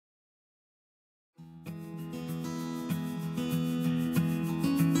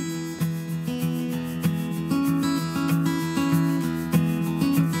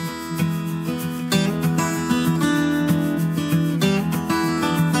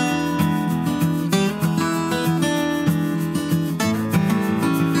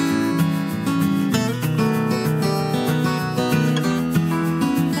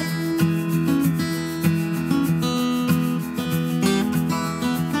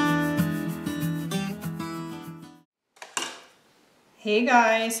Hey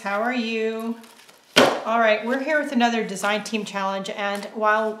guys, how are you? All right, we're here with another design team challenge, and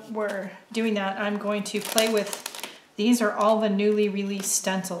while we're doing that, I'm going to play with, these are all the newly released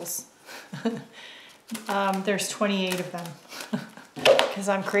stencils. There's 28 of them, because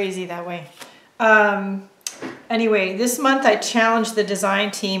I'm crazy that way. Anyway, this month I challenged the design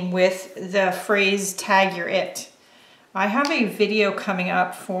team with the phrase, tag your it. I have a video coming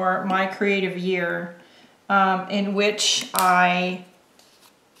up for my creative year in which I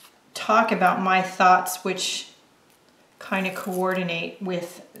talk about my thoughts which kind of coordinate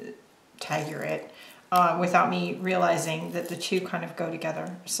with tag your it without me realizing that the two kind of go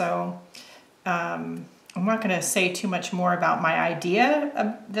together. So I'm not going to say too much more about my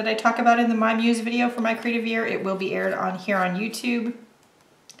idea that I talk about in the My Muse video for my creative year. It will be aired on here on YouTube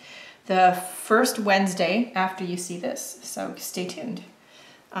the first Wednesday after you see this, so stay tuned.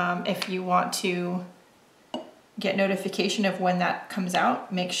 If you want to get notification of when that comes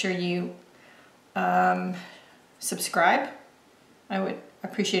out, make sure you subscribe. I would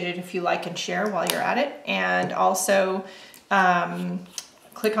appreciate it if you like and share while you're at it, and also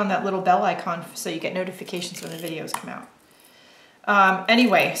click on that little bell icon so you get notifications when the videos come out.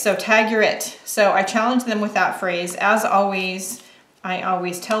 Anyway, so tag your it. So I challenge them with that phrase. As always, I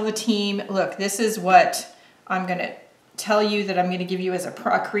always tell the team, look, this is what I'm going to tell you that I'm going to give you as a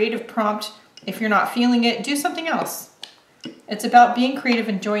creative prompt. If you're not feeling it, do something else. It's about being creative,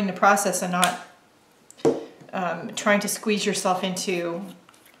 enjoying the process, and not trying to squeeze yourself into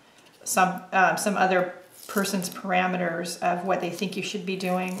some other person's parameters of what they think you should be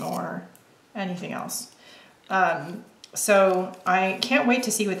doing or anything else. So I can't wait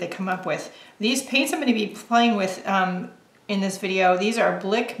to see what they come up with. These paints I'm going to be playing with in this video, these are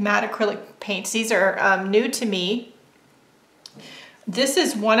Blick matte acrylic paints. These are new to me. This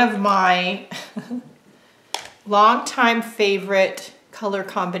is one of my longtime favorite color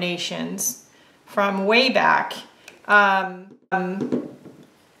combinations from way back. And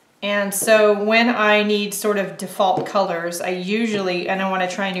so when I need sort of default colors, I usually, and I want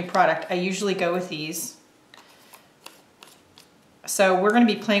to try a new product, I usually go with these. So we're going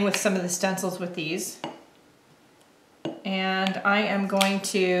to be playing with some of the stencils with these. And I am going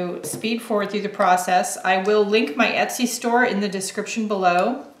to speed forward through the process. I will link my Etsy store in the description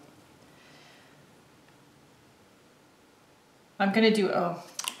below. I'm going to do, oh,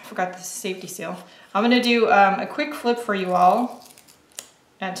 I forgot the safety seal. I'm going to do a quick flip for you all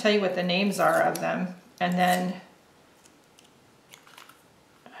and tell you what the names are of them. And then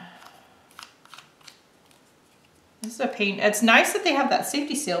this is a pain. It's nice that they have that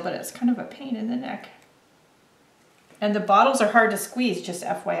safety seal, but it's kind of a pain in the neck. And the bottles are hard to squeeze, just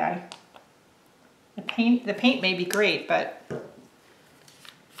FYI. The paint may be great, but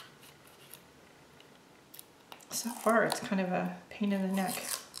so far it's kind of a pain in the neck.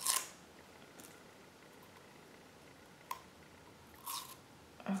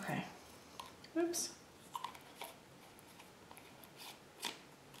 Okay. Oops.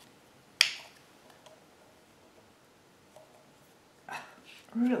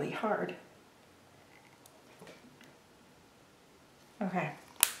 Really hard. Okay,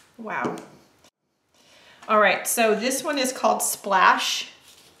 wow. All right, so this one is called Splash.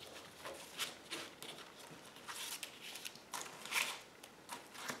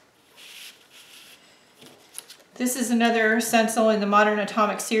 This is another stencil in the Modern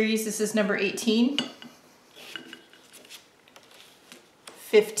Atomic series. This is number 18,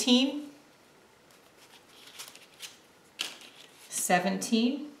 15,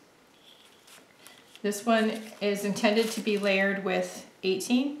 17. This one is intended to be layered with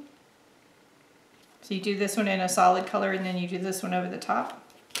 18. So you do this one in a solid color and then you do this one over the top.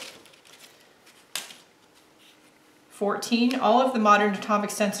 14, all of the Modern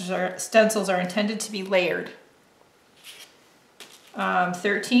Atomic stencils are intended to be layered.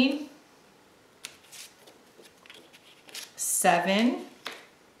 13, 7,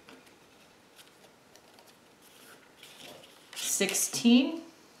 16,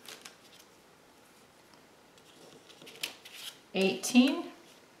 18,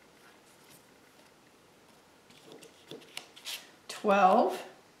 12,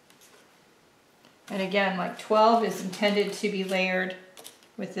 and again, like 12 is intended to be layered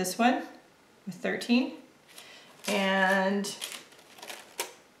with this one, with 13, and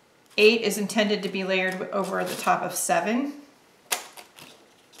 8 is intended to be layered over the top of 7,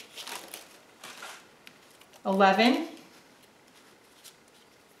 11,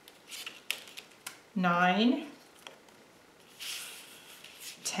 9,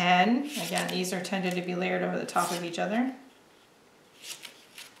 10, again, these are tended to be layered over the top of each other.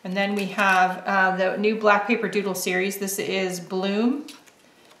 And then we have the new Black Paper Doodle series. This is Bloom.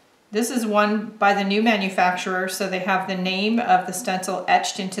 This is one by the new manufacturer, so they have the name of the stencil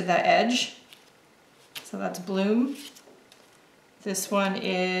etched into the edge. So that's Bloom. This one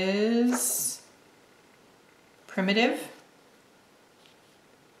is Primitive.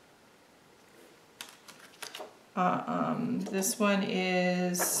 This one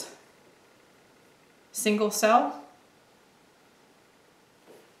is Single Cell.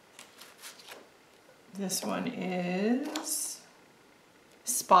 This one is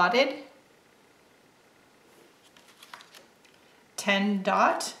Spotted. 10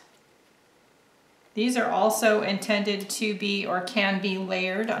 Dot. These are also intended to be or can be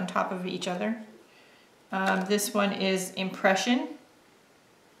layered on top of each other. This one is Impression.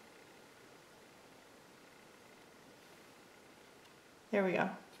 There we go.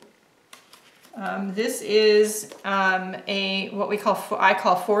 This is I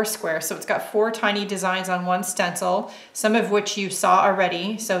call Foursquare. So it's got 4 tiny designs on one stencil, some of which you saw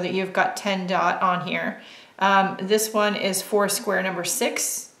already, so that you've got 10 Dot on here. This one is Foursquare number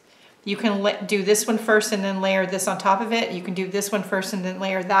 6. You can do this one first and then layer this on top of it. You can do this one first and then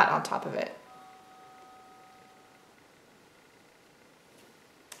layer that on top of it.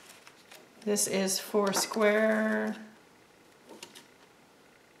 This is Foursquare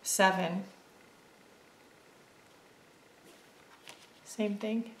 7. Same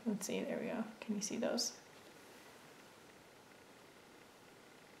thing. Let's see, there we go. Can you see those?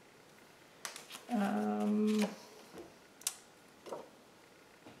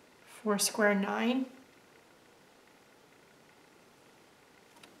 Foursquare 9.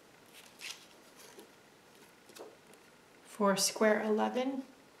 Foursquare 11.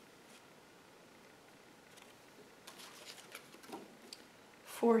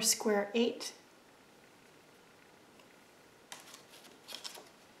 Foursquare 8.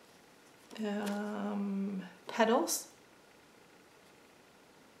 Petals.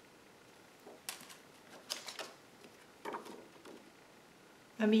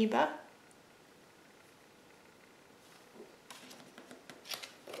 Amoeba.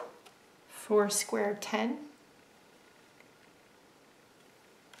 Foursquare 10.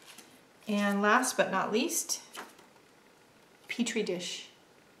 And last but not least, Petri dish.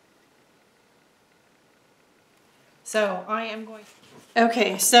 So I am going...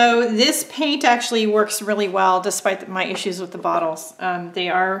 Okay, so this paint actually works really well despite my issues with the bottles. They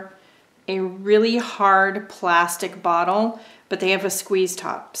are a really hard plastic bottle, but they have a squeeze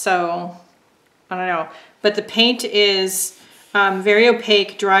top. So I don't know, but the paint is very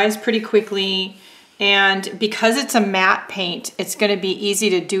opaque, dries pretty quickly, and because it's a matte paint, it's going to be easy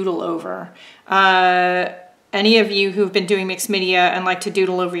to doodle over. Any of you who've been doing mixed media and like to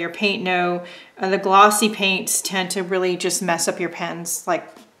doodle over your paint know the glossy paints tend to really just mess up your pens like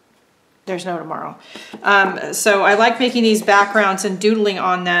there's no tomorrow. So I like making these backgrounds and doodling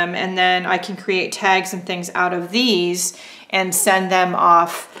on them, and then I can create tags and things out of these and send them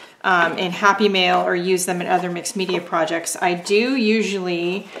off in Happy Mail or use them in other mixed media projects. I do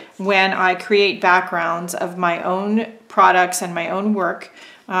usually, when I create backgrounds of my own products and my own work,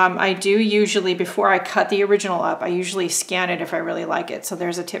 I do usually, before I cut the original up, I usually scan it if I really like it. So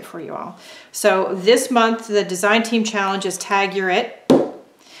there's a tip for you all. So this month, the Design Team Challenge is Tag Your It.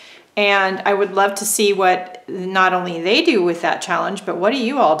 And I would love to see what not only they do with that challenge, but what do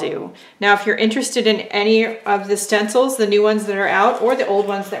you all do? Now, if you're interested in any of the stencils, the new ones that are out or the old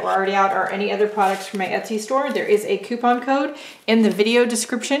ones that were already out, or any other products from my Etsy store, there is a coupon code in the video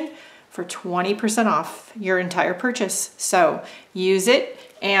description for 20% off your entire purchase. So use it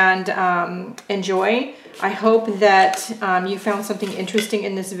and enjoy. I hope that you found something interesting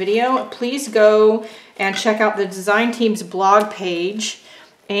in this video. Please go and check out the Design Team's blog page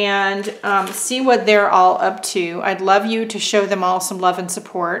and see what they're all up to. I'd love you to show them all some love and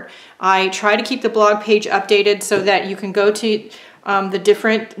support. I try to keep the blog page updated so that you can go to the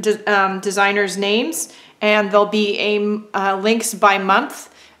different designers' names, and there'll be links by month.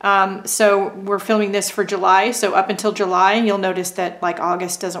 So we're filming this for July, so up until July, you'll notice that like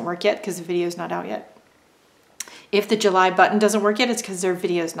August doesn't work yet because the video's not out yet. If the July button doesn't work yet, it's because their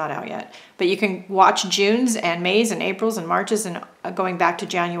video's not out yet. But you can watch June's and May's and April's and March's and going back to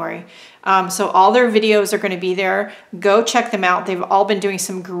January. So all their videos are going to be there. Go check them out. They've all been doing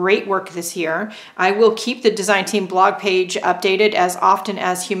some great work this year. I will keep the Design Team blog page updated as often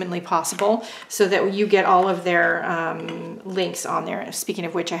as humanly possible so that you get all of their links on there. Speaking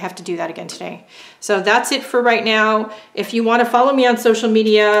of which, I have to do that again today. So that's it for right now. If you want to follow me on social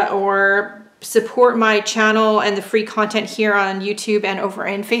media or support my channel and the free content here on YouTube and over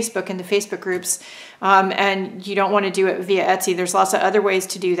in Facebook in the Facebook groups, and you don't want to do it via Etsy, there's lots of other ways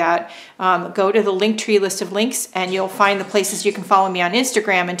to do that. Go to the Linktree list of links and you'll find the places you can follow me on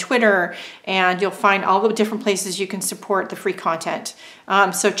Instagram and Twitter, and you'll find all the different places you can support the free content.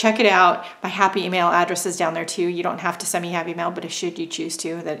 So check it out. My happy email address is down there too. You don't have to send me happy mail, but should you choose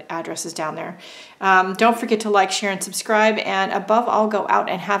to, that address is down there. Don't forget to like, share, and subscribe. And above all, go out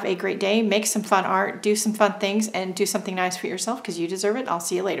and have a great day. Make some fun art, do some fun things, and do something nice for yourself because you deserve it. I'll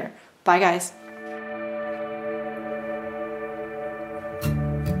see you later. Bye, guys.